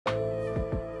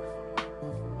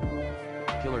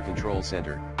Killer Control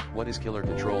Center. What is Killer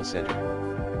Control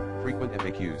Center? Frequent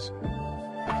FAQs.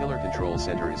 The Killer Control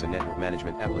Center is a network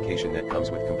management application that comes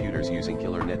with computers using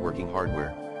killer networking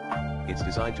hardware. It's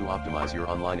designed to optimize your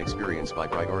online experience by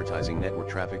prioritizing network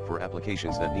traffic for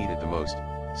applications that need it the most,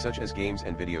 such as games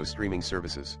and video streaming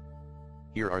services.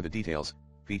 Here are the details.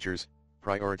 Features.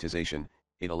 Prioritization.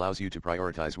 It allows you to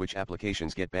prioritize which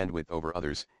applications get bandwidth over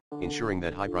others, ensuring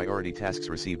that high-priority tasks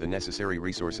receive the necessary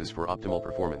resources for optimal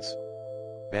performance.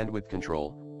 Bandwidth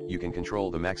control. You can control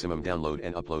the maximum download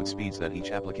and upload speeds that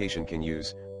each application can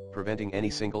use, preventing any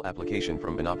single application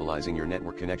from monopolizing your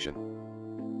network connection.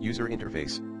 User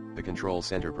interface. The control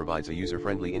center provides a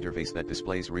user-friendly interface that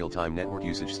displays real-time network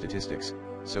usage statistics,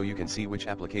 so you can see which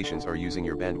applications are using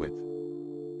your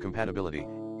bandwidth. Compatibility.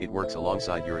 It works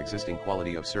alongside your existing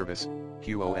quality of service,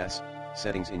 QoS,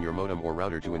 settings in your modem or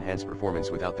router to enhance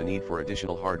performance without the need for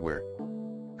additional hardware.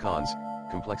 Cons.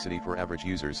 Complexity for average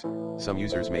users. Some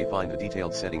users may find the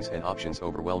detailed settings and options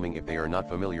overwhelming if they are not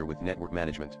familiar with network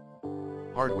management.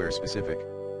 Hardware specific.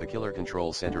 The Killer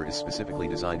Control Center is specifically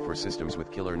designed for systems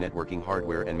with killer networking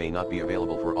hardware and may not be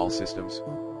available for all systems.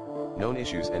 Known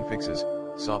issues and fixes.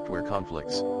 Software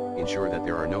conflicts. Ensure that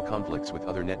there are no conflicts with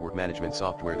other network management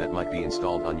software that might be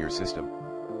installed on your system.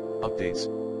 Updates.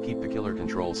 Keep the Killer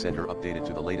Control Center updated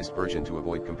to the latest version to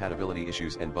avoid compatibility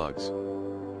issues and bugs.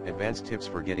 Advanced tips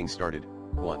for getting started.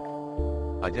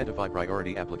 1. Identify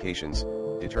priority applications.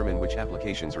 Determine which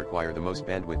applications require the most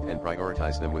bandwidth and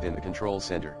prioritize them within the control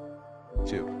center.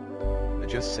 2.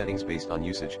 Adjust settings based on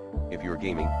usage. If you're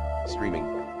gaming, streaming,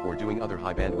 or doing other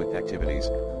high bandwidth activities,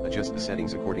 adjust the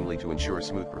settings accordingly to ensure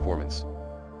smooth performance.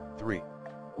 3.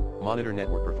 Monitor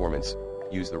network performance.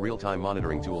 Use the real-time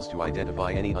monitoring tools to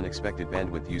identify any unexpected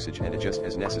bandwidth usage and adjust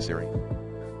as necessary.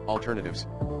 Alternatives.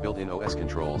 Built-in OS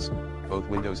controls. Both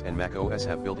Windows and Mac OS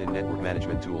have built-in network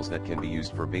management tools that can be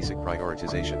used for basic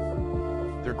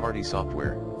prioritization. Third-party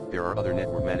software. There are other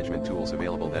network management tools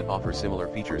available that offer similar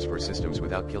features for systems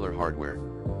without killer hardware.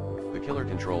 The Killer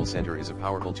Control Center is a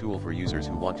powerful tool for users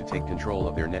who want to take control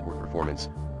of their network performance,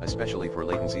 especially for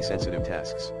latency-sensitive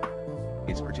tasks.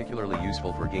 It's particularly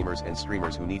useful for gamers and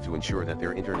streamers who need to ensure that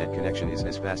their internet connection is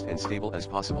as fast and stable as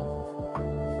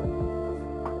possible.